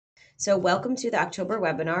So welcome to the October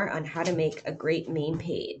webinar on how to make a great main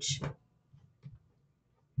page.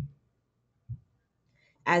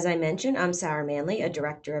 As I mentioned, I'm Sarah Manley, a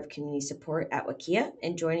Director of Community Support at Wikia,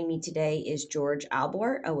 and joining me today is George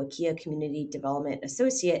Albor, a Wikia Community Development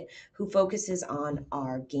Associate who focuses on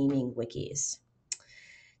our gaming wikis.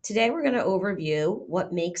 Today we're going to overview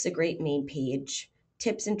what makes a great main page,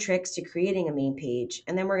 tips and tricks to creating a main page,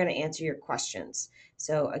 and then we're going to answer your questions.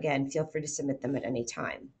 So again, feel free to submit them at any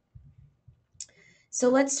time. So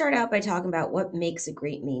let's start out by talking about what makes a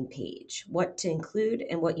great main page, what to include,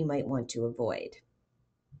 and what you might want to avoid.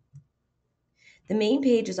 The main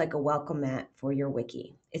page is like a welcome mat for your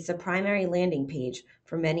wiki. It's the primary landing page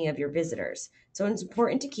for many of your visitors, so it's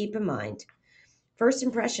important to keep in mind. First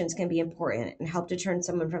impressions can be important and help to turn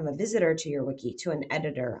someone from a visitor to your wiki to an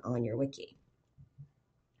editor on your wiki.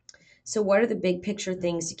 So what are the big picture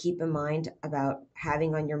things to keep in mind about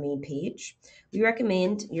having on your main page? We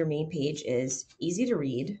recommend your main page is easy to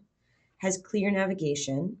read, has clear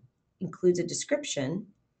navigation, includes a description,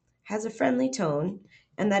 has a friendly tone,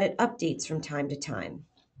 and that it updates from time to time.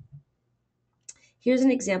 Here's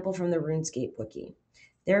an example from the RuneScape wiki.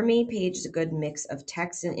 Their main page is a good mix of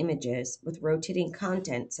text and images with rotating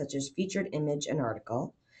content such as featured image and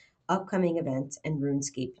article, upcoming events, and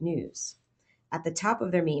RuneScape news. At the top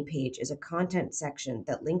of their main page is a content section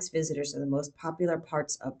that links visitors to the most popular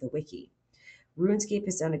parts of the wiki. RuneScape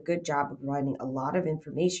has done a good job of providing a lot of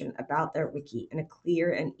information about their wiki in a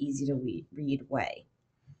clear and easy to read way.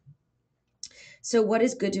 So what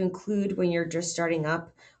is good to include when you're just starting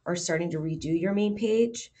up or starting to redo your main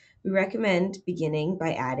page? We recommend beginning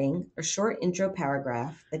by adding a short intro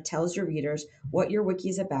paragraph that tells your readers what your wiki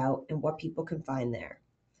is about and what people can find there.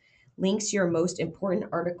 Links to your most important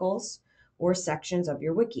articles or sections of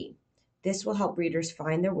your wiki. This will help readers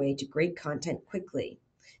find their way to great content quickly.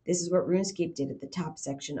 This is what RuneScape did at the top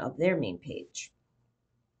section of their main page.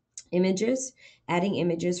 Images. Adding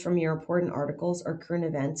images from your important articles or current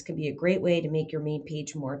events can be a great way to make your main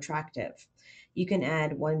page more attractive. You can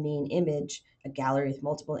add one main image, a gallery with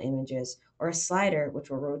multiple images, or a slider which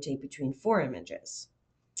will rotate between 4 images.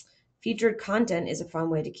 Featured content is a fun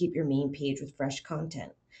way to keep your main page with fresh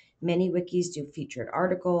content. Many wikis do featured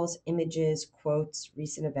articles, images, quotes,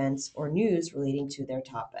 recent events, or news relating to their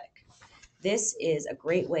topic. This is a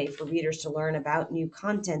great way for readers to learn about new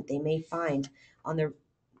content they may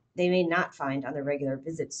not find on their regular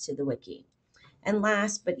visits to the wiki. And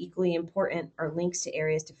last but equally important are links to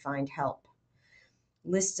areas to find help,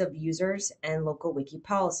 lists of users, and local wiki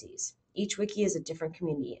policies. Each wiki is a different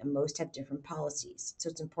community and most have different policies, so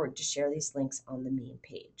it's important to share these links on the main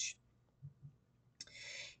page.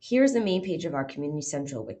 Here's the main page of our Community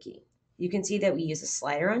Central wiki. You can see that we use a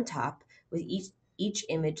slider on top with each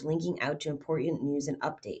image linking out to important news and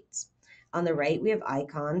updates. On the right, we have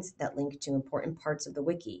icons that link to important parts of the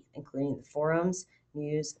wiki, including the forums,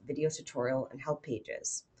 news, video tutorial, and help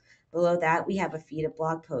pages. Below that, we have a feed of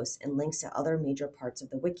blog posts and links to other major parts of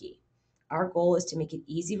the wiki. Our goal is to make it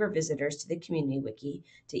easy for visitors to the community wiki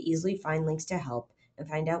to easily find links to help and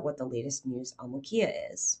find out what the latest news on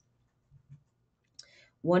Wikia is.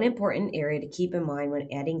 One important area to keep in mind when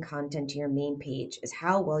adding content to your main page is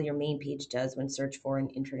how well your main page does when searched for in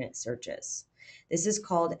internet searches. This is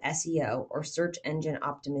called SEO, or search engine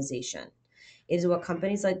optimization. It is what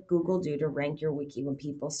companies like Google do to rank your wiki when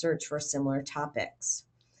people search for similar topics.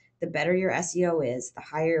 The better your SEO is, the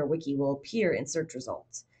higher your wiki will appear in search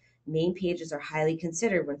results. Main pages are highly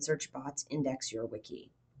considered when search bots index your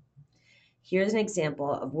wiki. Here's an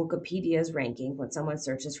example of Wikipedia's ranking when someone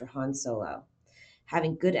searches for Han Solo.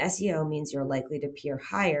 Having good SEO means you're likely to appear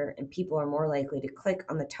higher and people are more likely to click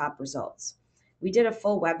on the top results. We did a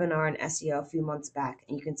full webinar on SEO a few months back,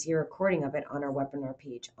 and you can see a recording of it on our webinar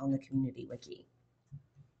page on the community wiki.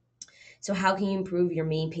 So how can you improve your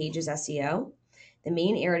main page's SEO? The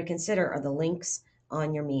main area to consider are the links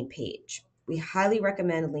on your main page. We highly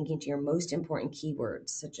recommend linking to your most important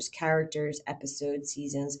keywords, such as characters, episodes,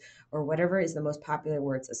 seasons, or whatever is the most popular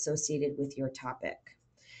words associated with your topic.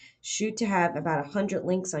 Shoot to have about 100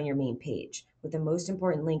 links on your main page, with the most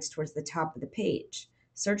important links towards the top of the page.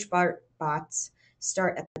 Search bots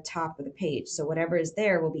start at the top of the page, so whatever is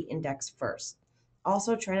there will be indexed first.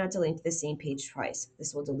 Also, try not to link to the same page twice.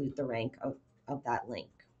 This will dilute the rank of that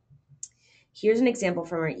link. Here's an example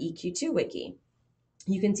from our EQ2 wiki.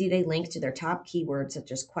 You can see they link to their top keywords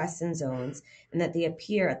such as quests and zones, and that they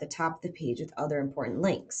appear at the top of the page with other important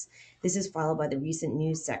links. This is followed by the recent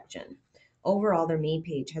news section. Overall, their main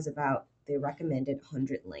page has about the recommended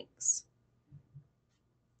 100 links.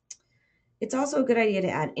 It's also a good idea to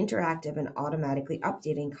add interactive and automatically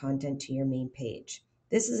updating content to your main page.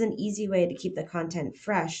 This is an easy way to keep the content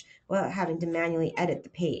fresh without having to manually edit the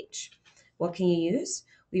page. What can you use?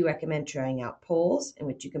 We recommend trying out polls in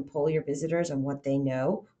which you can poll your visitors on what they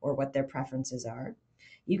know or what their preferences are.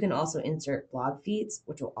 You can also insert blog feeds,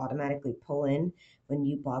 which will automatically pull in when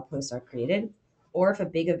new blog posts are created. Or if a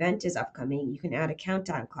big event is upcoming, you can add a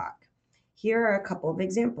countdown clock. Here are a couple of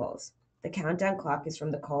examples. The countdown clock is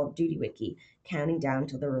from the Call of Duty wiki, counting down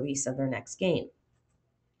to the release of their next game.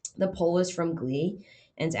 The poll is from Glee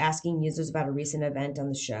and is asking users about a recent event on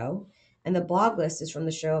the show. And the blog list is from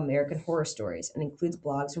the show American Horror Stories and includes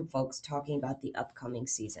blogs from folks talking about the upcoming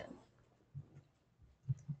season.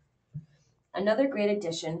 Another great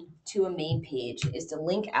addition to a main page is to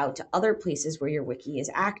link out to other places where your wiki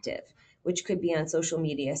is active, which could be on social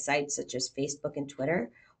media sites such as Facebook and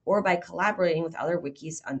Twitter, or by collaborating with other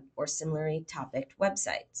wikis or similarly topic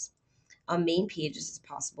websites. On main pages, it's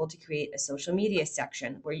possible to create a social media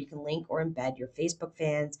section where you can link or embed your Facebook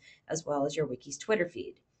fans as well as your wiki's Twitter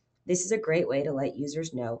feed. This is a great way to let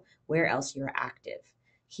users know where else you're active.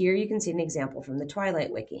 Here you can see an example from the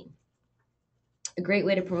Twilight Wiki. A great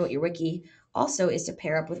way to promote your wiki also is to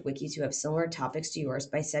pair up with wikis who have similar topics to yours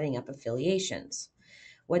by setting up affiliations.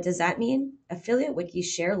 What does that mean? Affiliate wikis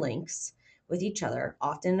share links with each other,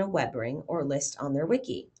 often in a web ring or list on their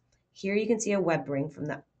wiki. Here you can see a web ring from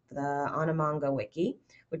the Anamanga wiki,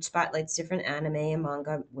 which spotlights different anime and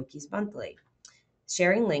manga wikis monthly.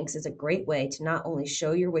 Sharing links is a great way to not only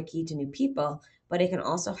show your wiki to new people, but it can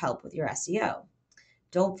also help with your SEO.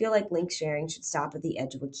 Don't feel like link sharing should stop at the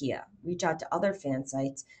edge of Wikia. Reach out to other fan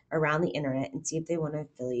sites around the internet and see if they want to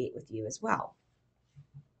affiliate with you as well.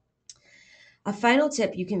 A final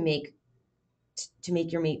tip you can make to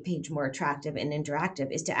make your page more attractive and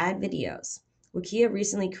interactive is to add videos. Wikia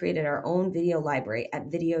recently created our own video library at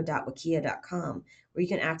video.wikia.com, where you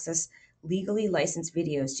can access legally licensed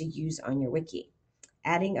videos to use on your wiki.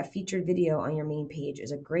 Adding a featured video on your main page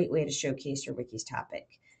is a great way to showcase your wiki's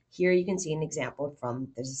topic. Here you can see an example from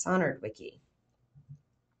the Dishonored wiki.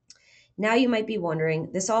 Now you might be wondering,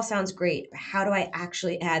 this all sounds great, but how do I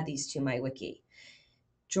actually add these to my wiki?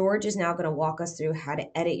 George is now going to walk us through how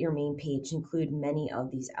to edit your main page to include many of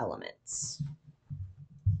these elements.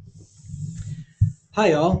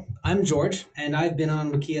 Hi all, I'm George, and I've been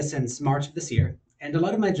on Wikia since March of this year, and a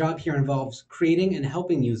lot of my job here involves creating and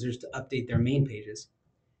helping users to update their main pages.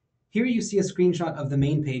 Here you see a screenshot of the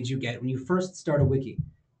main page you get when you first start a wiki.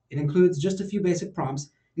 It includes just a few basic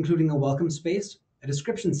prompts, including a welcome space, a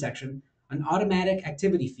description section, an automatic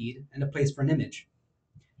activity feed, and a place for an image.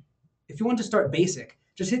 If you want to start basic,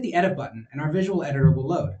 just hit the edit button and our visual editor will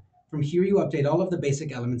load. From here you update all of the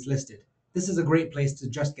basic elements listed. This is a great place to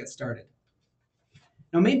just get started.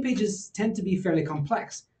 Now, main pages tend to be fairly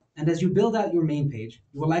complex, and as you build out your main page,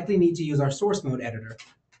 you will likely need to use our source mode editor.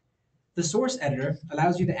 The source editor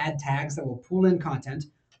allows you to add tags that will pull in content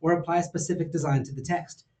or apply a specific design to the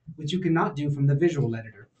text, which you cannot do from the visual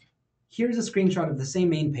editor. Here's a screenshot of the same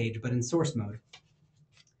main page, but in source mode.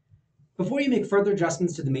 Before you make further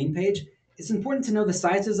adjustments to the main page, it's important to know the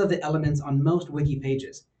sizes of the elements on most wiki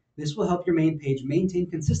pages. This will help your main page maintain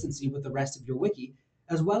consistency with the rest of your wiki,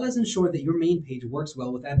 as well as ensure that your main page works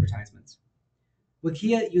well with advertisements.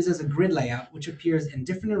 Wikia uses a grid layout which appears in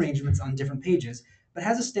different arrangements on different pages, but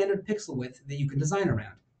has a standard pixel width that you can design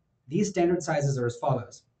around. These standard sizes are as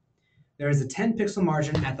follows. There is a 10 pixel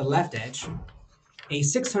margin at the left edge, a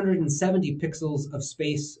 670 pixels of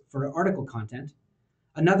space for article content,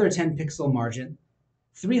 another 10 pixel margin,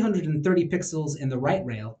 330 pixels in the right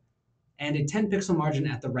rail, and a 10 pixel margin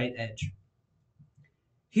at the right edge.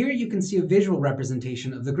 Here you can see a visual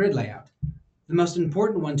representation of the grid layout. The most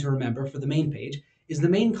important one to remember for the main page is the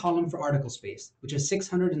main column for article space, which is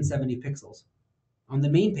 670 pixels. On the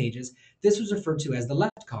main pages, this was referred to as the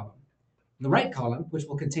left column. The right column, which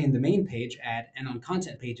will contain the main page ad, and on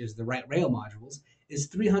content pages, the right rail modules, is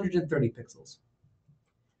 330 pixels.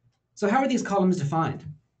 So how are these columns defined?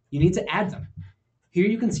 You need to add them. Here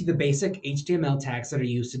you can see the basic HTML tags that are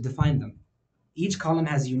used to define them. Each column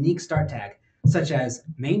has a unique start tag, such as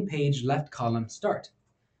main page left column start,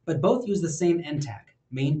 but both use the same end tag,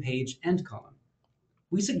 main page end column.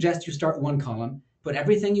 We suggest you start one column, put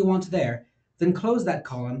everything you want there, then close that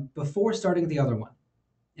column before starting the other one.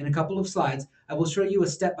 In a couple of slides, I will show you a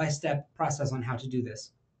step-by-step process on how to do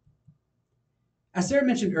this. As Sarah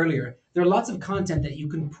mentioned earlier, there are lots of content that you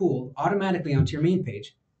can pull automatically onto your main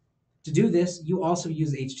page. To do this, you also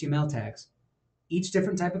use HTML tags. Each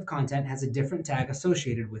different type of content has a different tag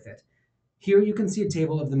associated with it. Here you can see a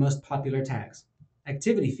table of the most popular tags.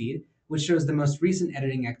 Activity feed, which shows the most recent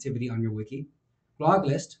editing activity on your wiki. Blog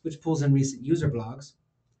list, which pulls in recent user blogs.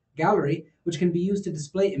 Gallery, which can be used to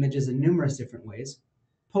display images in numerous different ways.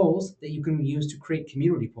 polls that you can use to create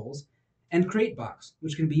community polls, and create box,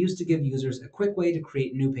 which can be used to give users a quick way to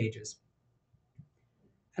create new pages.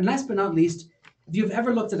 And last but not least, if you've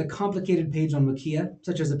ever looked at a complicated page on Wikia,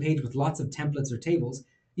 such as a page with lots of templates or tables,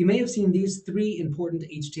 you may have seen these three important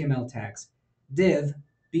HTML tags: div,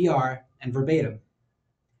 br, and verbatim.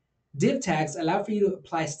 Div tags allow for you to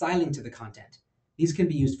apply styling to the content. These can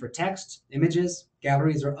be used for text, images,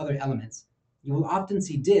 galleries, or other elements. You will often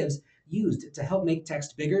see divs used to help make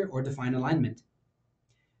text bigger or define alignment.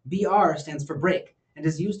 BR stands for break and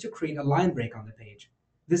is used to create a line break on the page.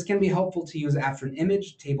 This can be helpful to use after an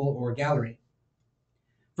image, table, or gallery.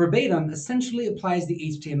 Verbatim essentially applies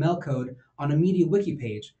the HTML code on a media wiki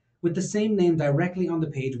page with the same name directly on the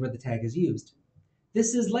page where the tag is used.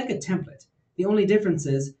 This is like a template. The only difference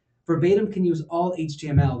is verbatim can use all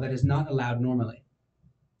HTML that is not allowed normally.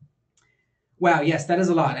 Wow, yes, that is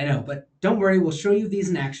a lot, I know, but don't worry, we'll show you these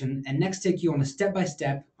in action and next take you on a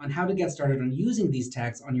step-by-step on how to get started on using these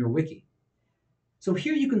tags on your wiki. So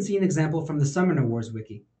here you can see an example from the Summoner Wars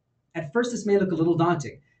wiki. At first this may look a little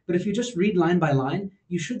daunting, but if you just read line by line,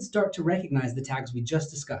 you should start to recognize the tags we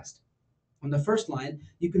just discussed. On the first line,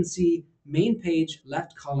 you can see main page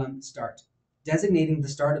left column start, designating the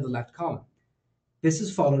start of the left column. This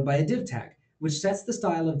is followed by a div tag, which sets the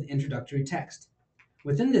style of the introductory text.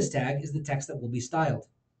 Within this tag is the text that will be styled.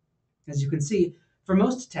 As you can see, for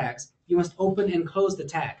most tags, you must open and close the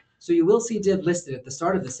tag, so you will see div listed at the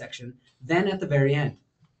start of the section, then at the very end.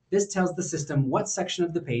 This tells the system what section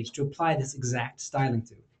of the page to apply this exact styling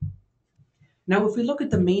to. Now, if we look at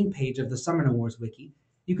the main page of the Summoner Wars wiki,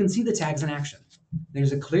 you can see the tags in action.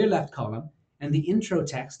 There's a clear left column, and the intro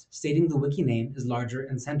text stating the wiki name is larger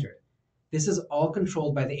and centered. This is all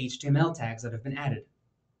controlled by the HTML tags that have been added.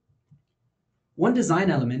 One design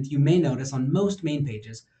element you may notice on most main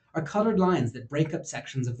pages are colored lines that break up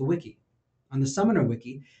sections of the wiki. On the Summoner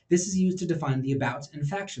wiki, this is used to define the About and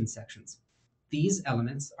Faction sections. These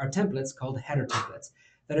elements are templates called header templates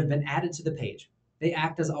that have been added to the page. They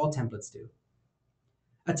act as all templates do.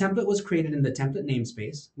 A template was created in the template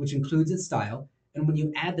namespace, which includes its style, and when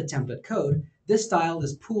you add the template code, this style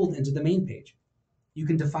is pooled into the main page. You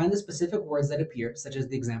can define the specific words that appear, such as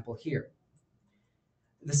the example here.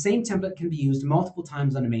 The same template can be used multiple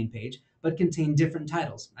times on a main page, but contain different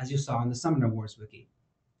titles, as you saw in the Summoner Wars wiki.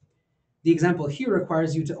 The example here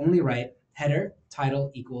requires you to only write header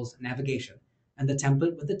title equals navigation, and the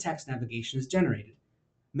template with the text navigation is generated.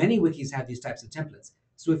 Many wikis have these types of templates,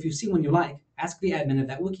 so if you see one you like, ask the admin of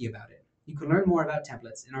that wiki about it. You can learn more about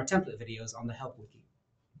templates in our template videos on the Help Wiki.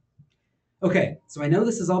 Okay, so I know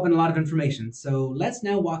this has all been a lot of information, so let's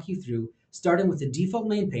now walk you through, starting with the default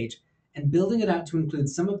main page and building it out to include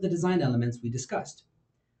some of the design elements we discussed.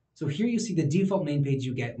 So here you see the default main page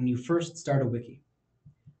you get when you first start a wiki.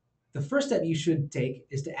 The first step you should take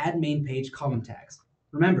is to add main page column tags.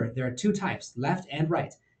 Remember, there are two types, left and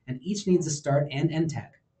right, and each needs a start and end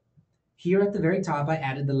tag. Here at the very top, I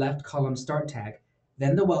added the left column start tag,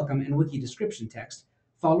 then the welcome and wiki description text,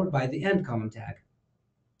 followed by the end column tag.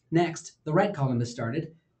 Next, the right column is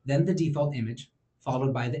started, then the default image,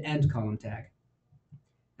 followed by the end column tag.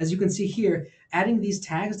 As you can see here, adding these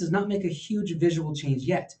tags does not make a huge visual change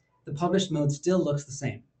yet. The published mode still looks the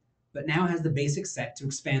same, but now has the basics set to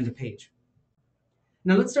expand the page.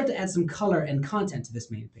 Now let's start to add some color and content to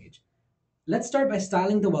this main page. Let's start by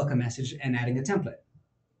styling the welcome message and adding a template.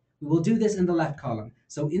 We will do this in the left column,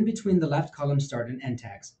 so in between the left column start and end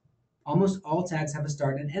tags. Almost all tags have a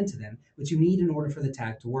start and end to them, which you need in order for the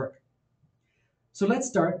tag to work. So let's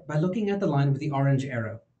start by looking at the line with the orange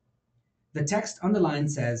arrow. The text on the line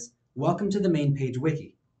says, "Welcome to the main page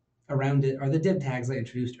wiki." Around it are the div tags I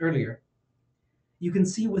introduced earlier. You can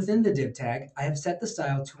see within the div tag, I have set the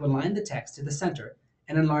style to align the text to the center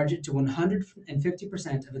and enlarge it to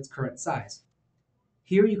 150% of its current size.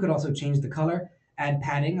 Here you could also change the color, add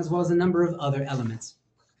padding, as well as a number of other elements.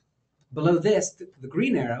 Below this, the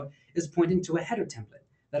green arrow is pointing to a header template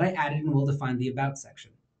that I added and will define the About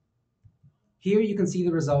section. Here you can see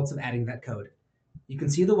the results of adding that code. You can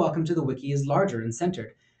see the welcome to the wiki is larger and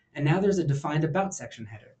centered, and now there's a defined About section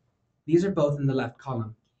header. These are both in the left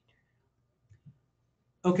column.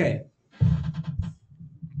 Okay,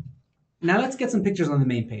 now let's get some pictures on the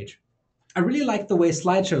main page. I really like the way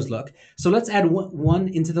slideshows look, so let's add one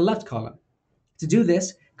into the left column. To do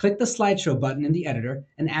this, click the slideshow button in the editor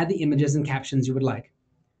and add the images and captions you would like.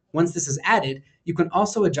 Once this is added, you can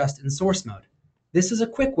also adjust in source mode. This is a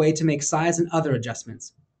quick way to make size and other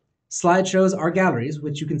adjustments. Slideshows are galleries,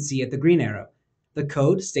 which you can see at the green arrow. The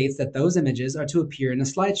code states that those images are to appear in a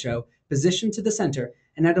slideshow positioned to the center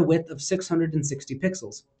and at a width of 660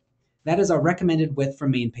 pixels. That is our recommended width for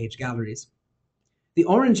main page galleries. The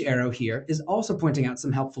orange arrow here is also pointing out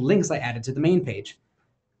some helpful links I added to the main page.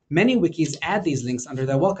 Many wikis add these links under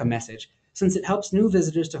their welcome message, since it helps new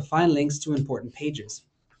visitors to find links to important pages.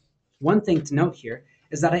 One thing to note here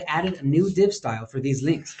is that I added a new div style for these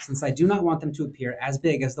links, since I do not want them to appear as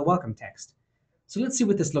big as the welcome text. So let's see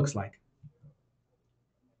what this looks like.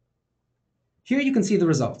 Here you can see the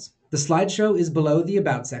results. The slideshow is below the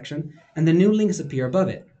About section, and the new links appear above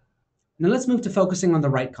it. Now let's move to focusing on the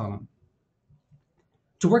right column.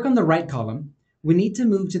 To work on the right column, we need to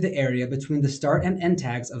move to the area between the start and end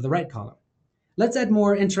tags of the right column. Let's add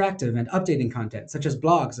more interactive and updating content, such as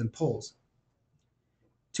blogs and polls.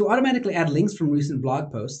 To automatically add links from recent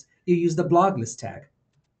blog posts, you use the blog list tag.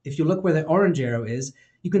 If you look where the orange arrow is,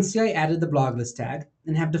 you can see I added the blog list tag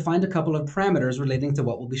and have defined a couple of parameters relating to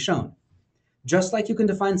what will be shown. Just like you can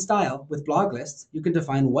define style with blog lists, you can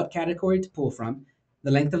define what category to pull from,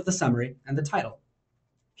 the length of the summary, and the title.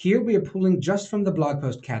 Here we are pulling just from the blog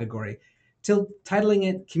post category, titling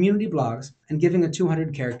it Community Blogs and giving a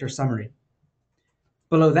 200-character summary.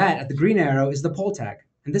 Below that, at the green arrow, is the poll tag,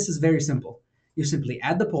 and this is very simple. You simply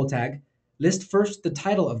add the poll tag, list first the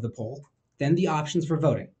title of the poll, then the options for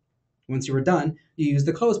voting. Once you are done, you use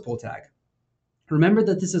the close poll tag. Remember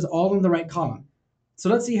that this is all in the right column, so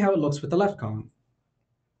let's see how it looks with the left column.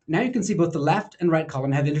 Now you can see both the left and right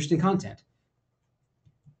column have interesting content.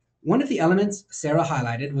 One of the elements Sarah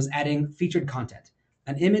highlighted was adding featured content,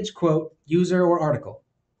 an image, quote, user, or article.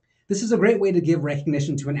 This is a great way to give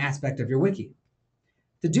recognition to an aspect of your wiki.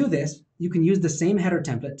 To do this, you can use the same header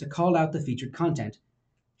template to call out the featured content.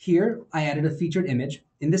 Here, I added a featured image,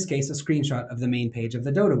 in this case a screenshot of the main page of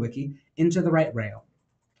the Dodo wiki, into the right rail.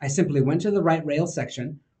 I simply went to the right rail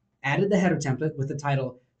section, added the header template with the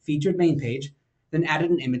title Featured Main Page, then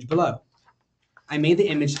added an image below. I made the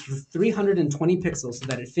image 320 pixels so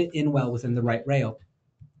that it fit in well within the right rail.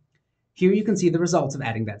 Here you can see the results of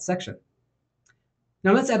adding that section.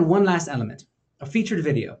 Now let's add one last element, a featured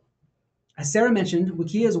video. As Sarah mentioned,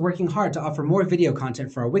 Wikia is working hard to offer more video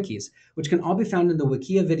content for our wikis, which can all be found in the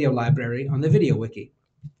Wikia video library on the Video Wiki.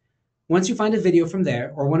 Once you find a video from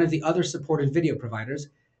there or one of the other supported video providers,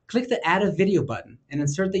 click the Add a Video button and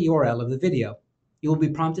insert the URL of the video. You will be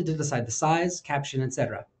prompted to decide the size, caption,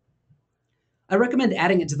 etc. I recommend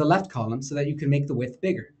adding it to the left column so that you can make the width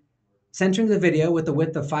bigger. Centering the video with a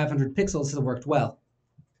width of 500 pixels has worked well.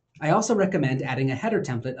 I also recommend adding a header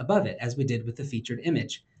template above it as we did with the featured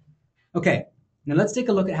image. Okay, now let's take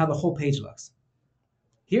a look at how the whole page looks.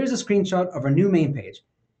 Here's a screenshot of our new main page.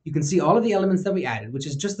 You can see all of the elements that we added, which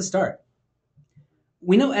is just the start.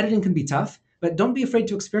 We know editing can be tough, but don't be afraid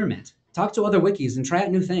to experiment. Talk to other wikis and try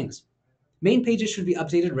out new things. Main pages should be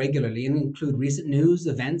updated regularly and include recent news,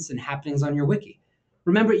 events, and happenings on your wiki.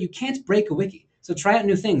 Remember, you can't break a wiki, so try out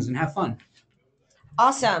new things and have fun.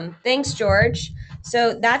 Awesome. Thanks, George.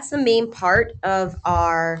 So that's the main part of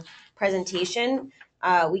our presentation.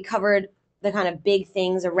 We covered the kind of big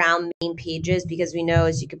things around main pages because we know,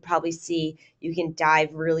 as you could probably see, you can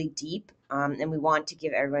dive really deep. And we want to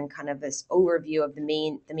give everyone kind of this overview of the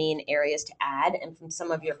main areas to add. And from some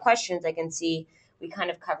of your questions, I can see we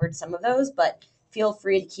kind of covered some of those, but feel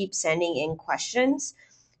free to keep sending in questions.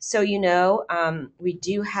 So we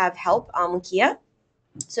do have help on Wikia.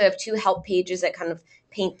 So I have two help pages that kind of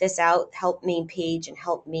paint this out, help main page and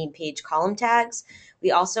help main page column tags.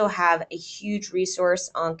 We also have a huge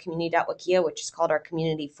resource on community.wikia, which is called our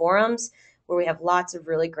community forums, where we have lots of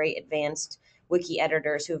really great advanced wiki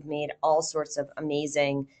editors who have made all sorts of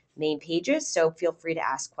amazing main pages. So feel free to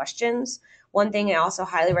ask questions. One thing I also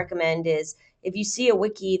highly recommend is if you see a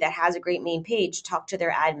wiki that has a great main page, talk to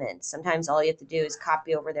their admins. Sometimes all you have to do is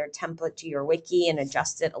copy over their template to your wiki and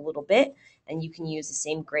adjust it a little bit, and you can use the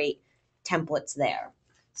same great templates there.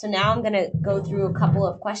 So now I'm going to go through a couple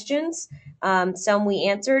of questions. Some we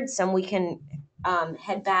answered, some we can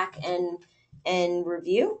head back and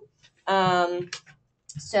review. And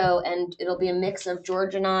it'll be a mix of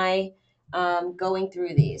George and I going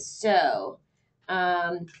through these. So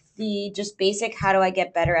the just basic, how do I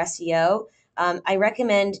get better SEO? I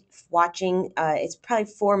recommend watching, it's probably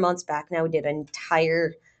 4 months back now, we did an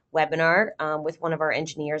entire webinar with one of our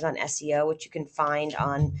engineers on SEO, which you can find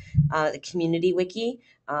on the community wiki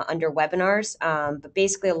under webinars. But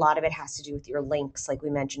basically, a lot of it has to do with your links, like we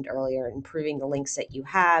mentioned earlier, improving the links that you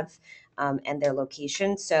have and their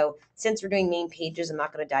location. So since we're doing main pages, I'm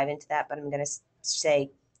not going to dive into that, but I'm going to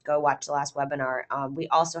say go watch the last webinar. We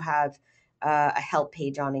also have a help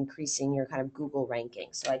page on increasing your kind of Google ranking.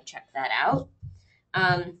 So I checked that out.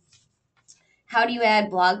 How do you add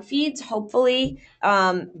blog feeds? Hopefully,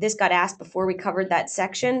 this got asked before we covered that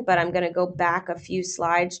section, but I'm going to go back a few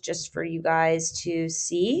slides just for you guys to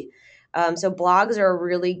see. So blogs are a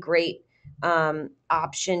really great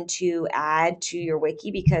option to add to your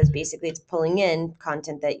wiki because basically it's pulling in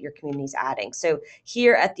content that your community is adding. So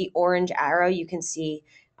here at the orange arrow, you can see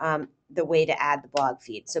the way to add the blog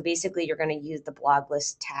feed. So basically, you're going to use the blog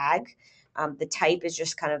list tag. The type is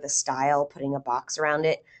just kind of the style, putting a box around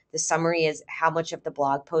it. The summary is how much of the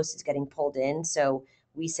blog post is getting pulled in. So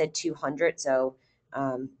we said 200. So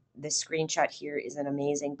the screenshot here isn't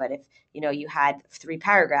amazing, but if you had 3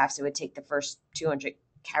 paragraphs, it would take the first 200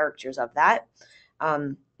 characters of that.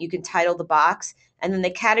 You can title the box, and then the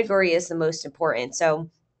category is the most important. So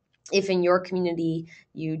if in your community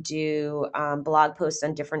you do blog posts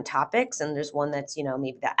on different topics, and there's one that's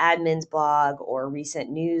maybe the admin's blog or recent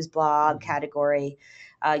news blog category,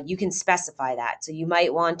 you can specify that. So you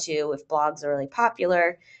might want to, if blogs are really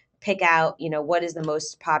popular, pick out what is the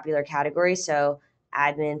most popular category. So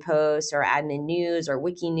admin posts or admin news or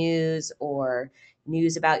wiki news or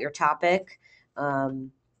news about your topic.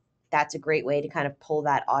 That's a great way to kind of pull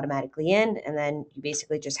that automatically in. And then you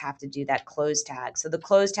basically just have to do that close tag. So the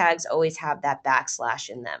close tags always have that backslash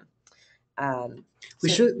in them.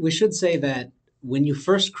 We should say that when you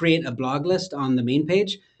first create a blog list on the main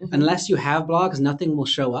page, Mhm. unless you have blogs, nothing will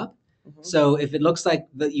show up. So if it looks like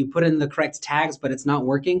that you put in the correct tags but it's not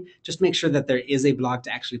working, just make sure that there is a blog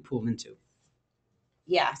to actually pull into.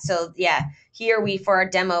 Yeah. So yeah, here for our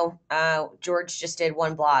demo, George just did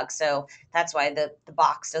one blog. So that's why the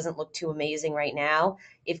box doesn't look too amazing right now.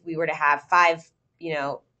 If we were to have 5,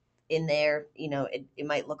 in there, it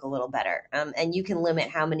might look a little better. And you can limit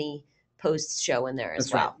how many posts show in there as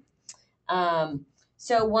That's right. well.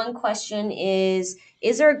 So one question is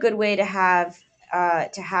there a good way to have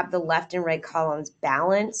the left and right columns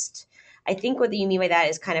balanced? I think what you mean by that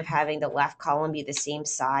is kind of having the left column be the same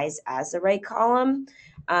size as the right column.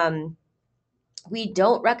 Um, we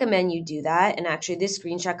don't recommend you do that. And actually, this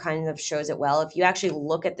screenshot kind of shows it well. If you actually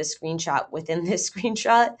look at the screenshot within this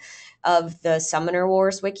screenshot of the Summoner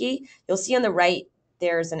Wars wiki, you'll see on the right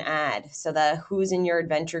there's an ad. So the Who's in Your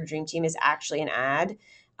Adventure Dream Team is actually an ad.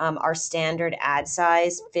 Our standard ad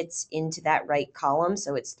size fits into that right column.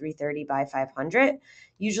 So it's 330 by 500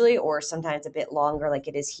 usually, or sometimes a bit longer like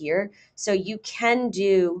it is here. So you can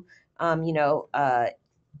do, a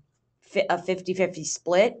 50-50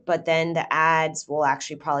 split, but then the ads will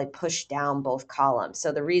actually probably push down both columns.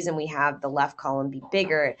 So the reason we have the left column be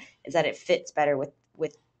bigger is that it fits better with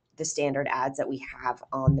the standard ads that we have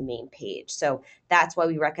on the main page. So that's why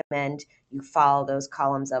we recommend you follow those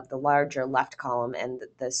columns of the larger left column and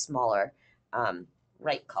the smaller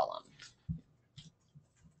right column.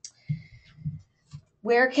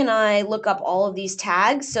 Where can I look up all of these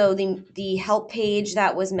tags? So the help page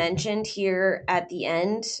that was mentioned here at the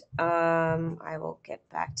end, I will get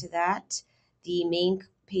back to that. The main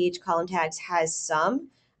page column tags has some.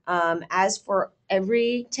 As for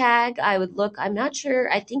every tag, I would look. I'm not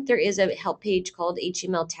sure. I think there is a help page called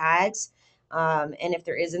HTML tags, and if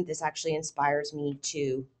there isn't, this actually inspires me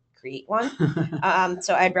to create one.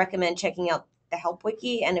 So I'd recommend checking out the help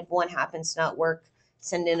wiki, and if one happens to not work,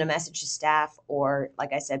 send in a message to staff, or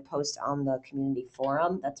like I said, post on the community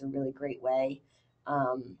forum. That's a really great way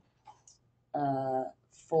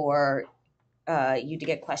for you to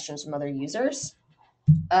get questions from other users.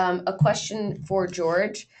 A question for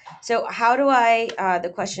George. So how do the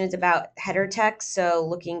question is about header text. So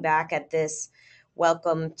looking back at this,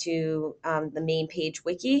 welcome to the main page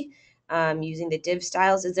wiki, using the div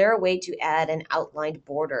styles, is there a way to add an outlined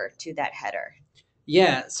border to that header?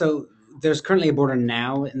 Yeah, so there's currently a border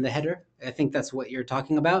now in the header. I think that's what you're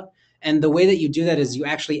talking about. And the way that you do that is you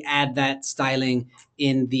actually add that styling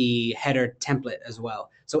in the header template as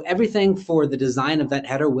well. So everything for the design of that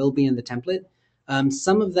header will be in the template.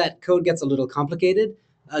 Some of that code gets a little complicated.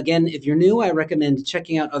 Again, if you're new, I recommend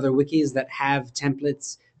checking out other wikis that have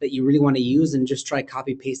templates that you really want to use and just try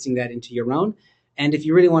copy pasting that into your own. And if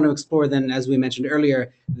you really want to explore, then as we mentioned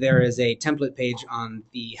earlier, there is a template page on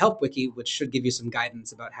the help wiki, which should give you some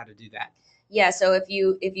guidance about how to do that. Yeah, so if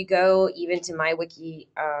you go even to my wiki,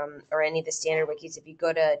 or any of the standard wikis, if you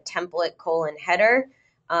go to template:header,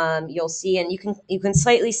 you'll see, and you can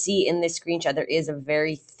slightly see in this screenshot there is a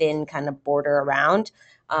very thin kind of border around.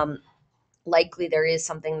 Likely there is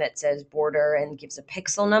something that says border and gives a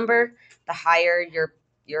pixel number. The higher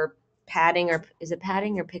your padding, or is it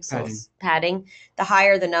padding or pixels? Padding. The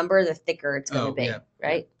higher the number, the thicker it's going to be, yeah,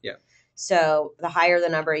 right? Yeah. So the higher the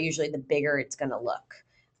number, usually the bigger it's going to look.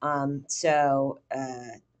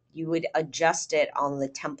 You would adjust it on the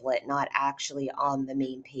template, not actually on the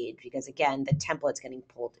main page, because again, the template's getting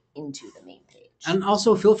pulled into the main page. And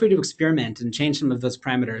also feel free to experiment and change some of those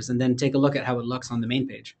parameters and then take a look at how it looks on the main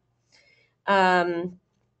page. Um,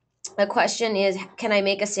 A question is, can I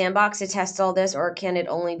make a sandbox to test all this, or can it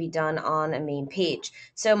only be done on a main page?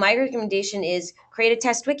 So my recommendation is create a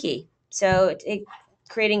test wiki. So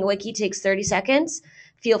creating a wiki takes 30 seconds.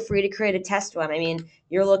 Feel free to create a test one. I mean,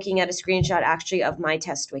 you're looking at a screenshot actually of my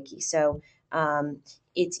test wiki. So um,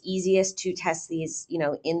 it's easiest to test these,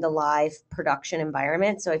 in the live production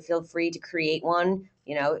environment. So I feel free to create one,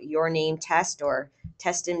 your name test or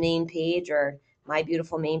test in main page or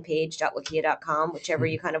mybeautifulmainpage.wikia.com, whichever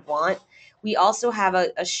you kind of want. We also have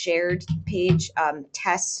a shared page,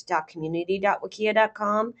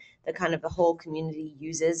 test.community.wikia.com, that kind of the whole community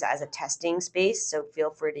uses as a testing space. So feel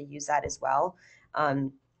free to use that as well.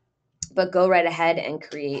 But go right ahead and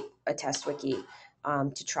create a test wiki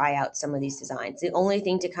to try out some of these designs. The only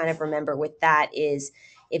thing to kind of remember with that is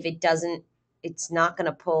if it doesn't, it's not going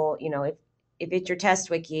to pull, if it's your test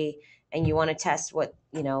wiki and you want to test what,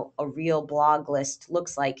 a real blog list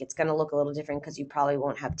looks like, it's going to look a little different because you probably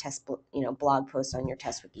won't have blog posts on your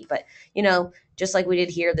test wiki. But, just like we did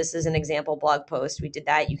here, this is an example blog post. We did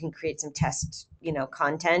that. You can create some test,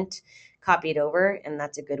 content, copy it over, and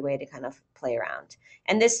that's a good way to kind of play around.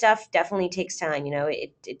 And this stuff definitely takes time.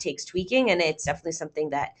 It takes tweaking, and it's definitely something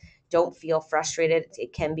that, don't feel frustrated.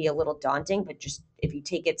 It can be a little daunting, but just if you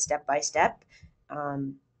take it step by step,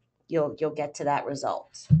 you'll get to that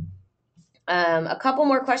result. A couple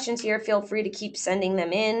more questions here. Feel free to keep sending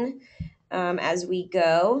them in as we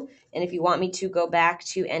go. And if you want me to go back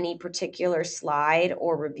to any particular slide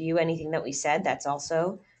or review anything that we said, that's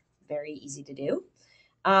also very easy to do.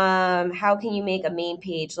 How can you make a main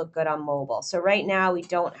page look good on mobile? So right now we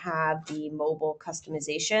don't have the mobile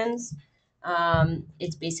customizations.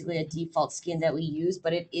 It's basically a default skin that we use,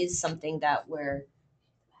 but it is something that we're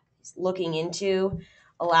looking into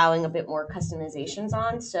allowing a bit more customizations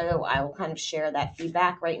on. So I will kind of share that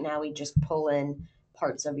feedback. Right now we just pull in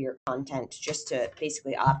parts of your content just to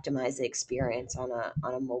basically optimize the experience on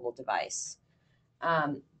a mobile device.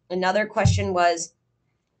 Another question was,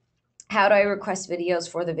 how do I request videos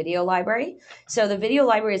for the video library? So the video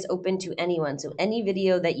library is open to anyone. So any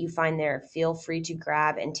video that you find there, feel free to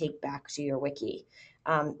grab and take back to your wiki.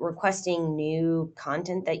 Requesting new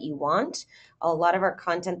content that you want. A lot of our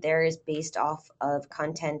content there is based off of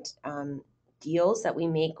content deals that we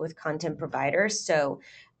make with content providers. So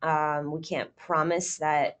we can't promise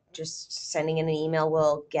that just sending in an email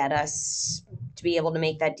will get us to be able to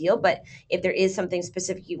make that deal. But if there is something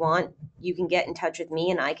specific you want, you can get in touch with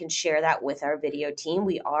me and I can share that with our video team.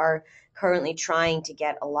 We are currently trying to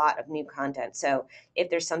get a lot of new content. So if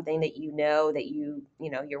there's something that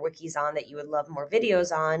that your wiki's on that you would love more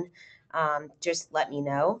videos on, just let me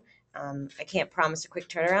know. I can't promise a quick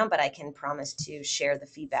turnaround, but I can promise to share the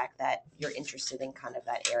feedback that you're interested in kind of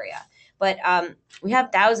that area. But we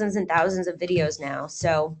have thousands and thousands of videos now.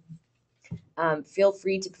 So feel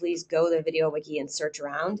free to please go to the video wiki and search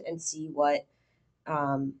around and see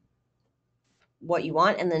um, what you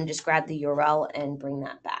want, and then just grab the URL and bring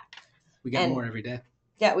that back. We get more every day.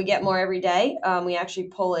 Yeah, we get more every day. We actually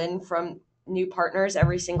pull in from new partners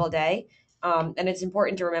every single day. And it's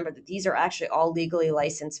important to remember that these are actually all legally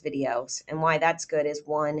licensed videos. And why that's good is,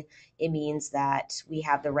 one, it means that we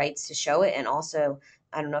have the rights to show it. And also,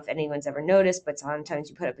 I don't know if anyone's ever noticed, but sometimes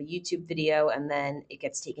you put up a YouTube video and then it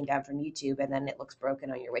gets taken down from YouTube and then it looks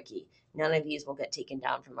broken on your wiki. None of these will get taken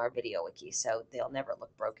down from our video wiki, so they'll never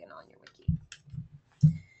look broken on your wiki.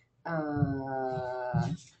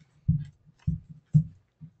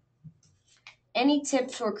 Any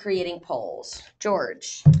tips for creating polls,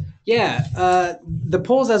 George? Yeah, the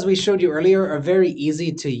polls, as we showed you earlier, are very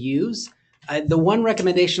easy to use. The one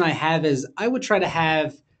recommendation I have is I would try to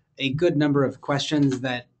have a good number of questions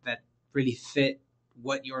that really fit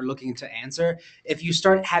what you're looking to answer. If you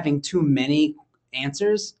start having too many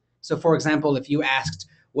answers, so for example, if you asked,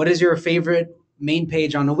 what is your favorite main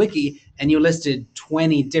page on a wiki, and you listed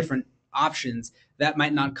 20 different options, that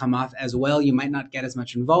might not come off as well. You might not get as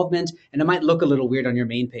much involvement, and it might look a little weird on your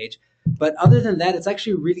main page. But other than that, it's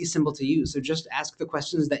actually really simple to use. So just ask the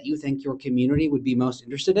questions that you think your community would be most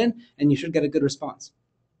interested in, and you should get a good response.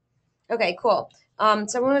 Okay, cool.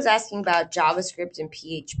 Someone was asking about JavaScript and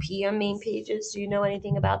PHP on main pages. Do you know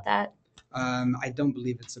anything about that? I don't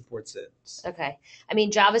believe it supports it. Okay. I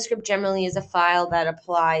mean, JavaScript generally is a file that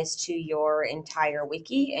applies to your entire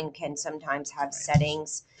wiki and can sometimes have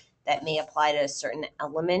settings that may apply to a certain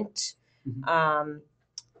element that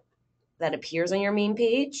appears on your main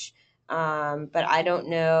page. But I don't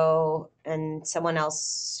know, and someone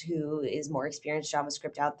else who is more experienced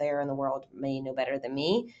JavaScript out there in the world may know better than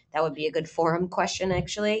me. That would be a good forum question,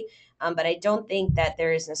 actually. But I don't think that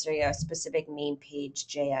there is necessarily a specific main page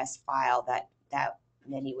JS file that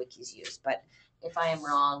many wikis use. But If I am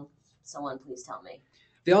wrong, someone please tell me.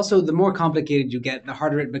 The more complicated you get, the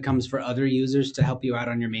harder it becomes for other users to help you out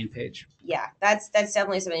on your main page. Yeah, that's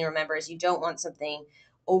definitely something to remember is you don't want something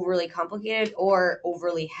overly complicated or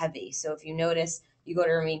overly heavy. So if you notice you go to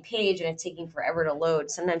your main page and it's taking forever to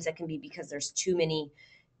load, sometimes that can be because there's too many,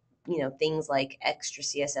 things like extra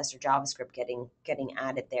CSS or JavaScript getting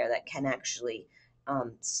added there that can actually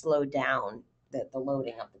slow down the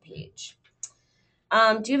loading of the page.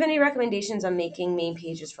 Do you have any recommendations on making main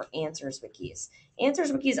pages for answers wikis?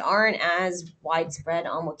 Answers wikis aren't as widespread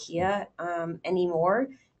on Wikia anymore.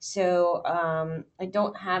 So I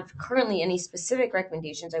don't have currently any specific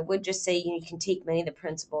recommendations. I would just say you can take many of the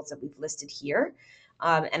principles that we've listed here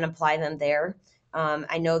and apply them there.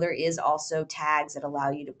 I know there is also tags that allow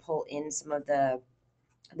you to pull in some of the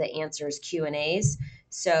answers Q&As.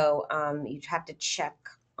 So you'd have to check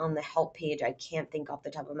on the help page. I can't think off the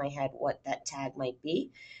top of my head what that tag might be.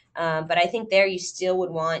 But I think there you still would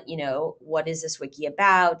want, what is this wiki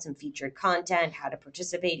about, some featured content, how to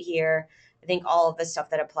participate here. I think all of the stuff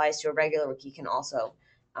that applies to a regular wiki can also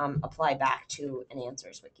apply back to an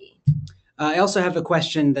answers wiki. I also have a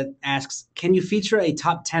question that asks, can you feature a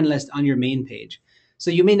top 10 list on your main page? So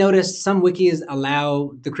you may notice some wikis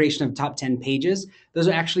allow the creation of top 10 pages. Those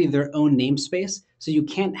are actually their own namespace, so you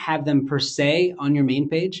can't have them per se on your main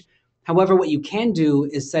page. However, what you can do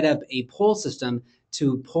is set up a poll system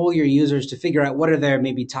to poll your users to figure out what are their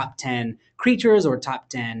maybe top 10 creatures or top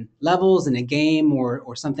 10 levels in a game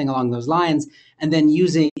or something along those lines, and then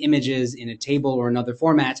using images in a table or another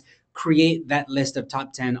format create that list of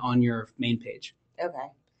top 10 on your main page. Okay.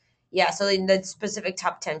 Yeah, so the specific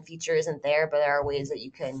top 10 feature isn't there, but there are ways that you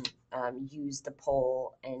can use the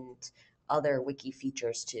poll and other wiki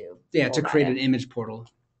features to Yeah, pull to that create in. an image portal.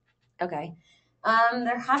 Okay.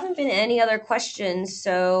 There haven't been any other questions,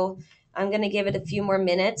 so I'm going to give it a few more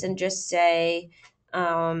minutes and just say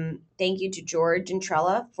thank you to George and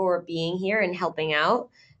Trella for being here and helping out,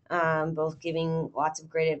 both giving lots of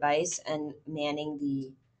great advice and manning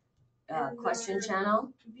the question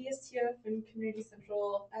channel. VSTF and Community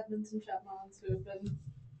Central admins and chat mods who have been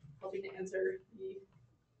helping to answer the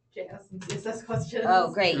JS and CSS questions.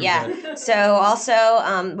 Oh, great. Yeah. So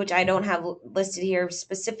also, which I don't have listed here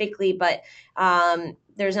specifically, but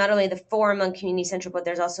there's not only the forum on Community Central, but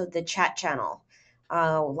there's also the chat channel,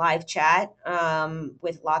 live chat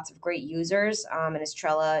with lots of great users. And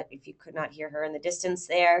Estrella, if you could not hear her in the distance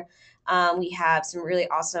there, we have some really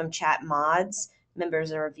awesome chat mods,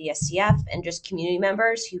 members of our VSCF, and just community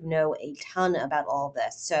members who know a ton about all of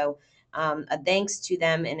this. So a thanks to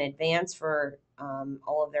them in advance for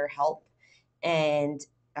all of their help, and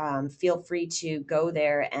feel free to go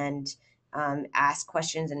there and ask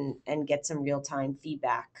questions and get some real-time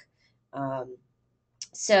feedback.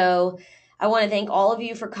 So I want to thank all of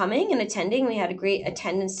you for coming and attending. We had a great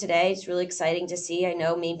attendance today. It's really exciting to see. I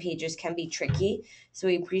know main pages can be tricky, so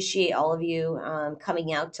we appreciate all of you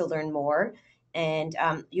coming out to learn more. And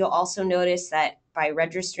you'll also notice that by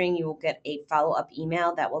registering, you will get a follow-up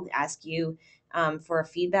email that will ask you for a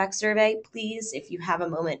feedback survey. Please, if you have a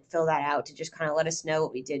moment, fill that out to just kind of let us know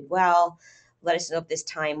what we did well. Let us know if this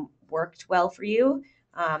time worked well for you.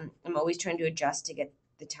 I'm always trying to adjust to get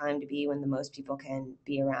the time to be when the most people can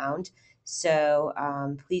be around. So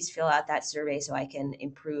please fill out that survey so I can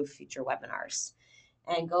improve future webinars.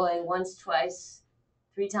 And going once, twice,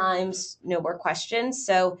 3 times, no more questions.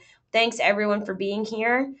 So thanks everyone for being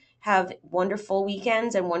here. Have wonderful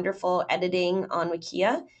weekends and wonderful editing on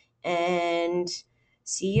Wikia. And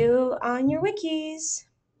see you on your wikis.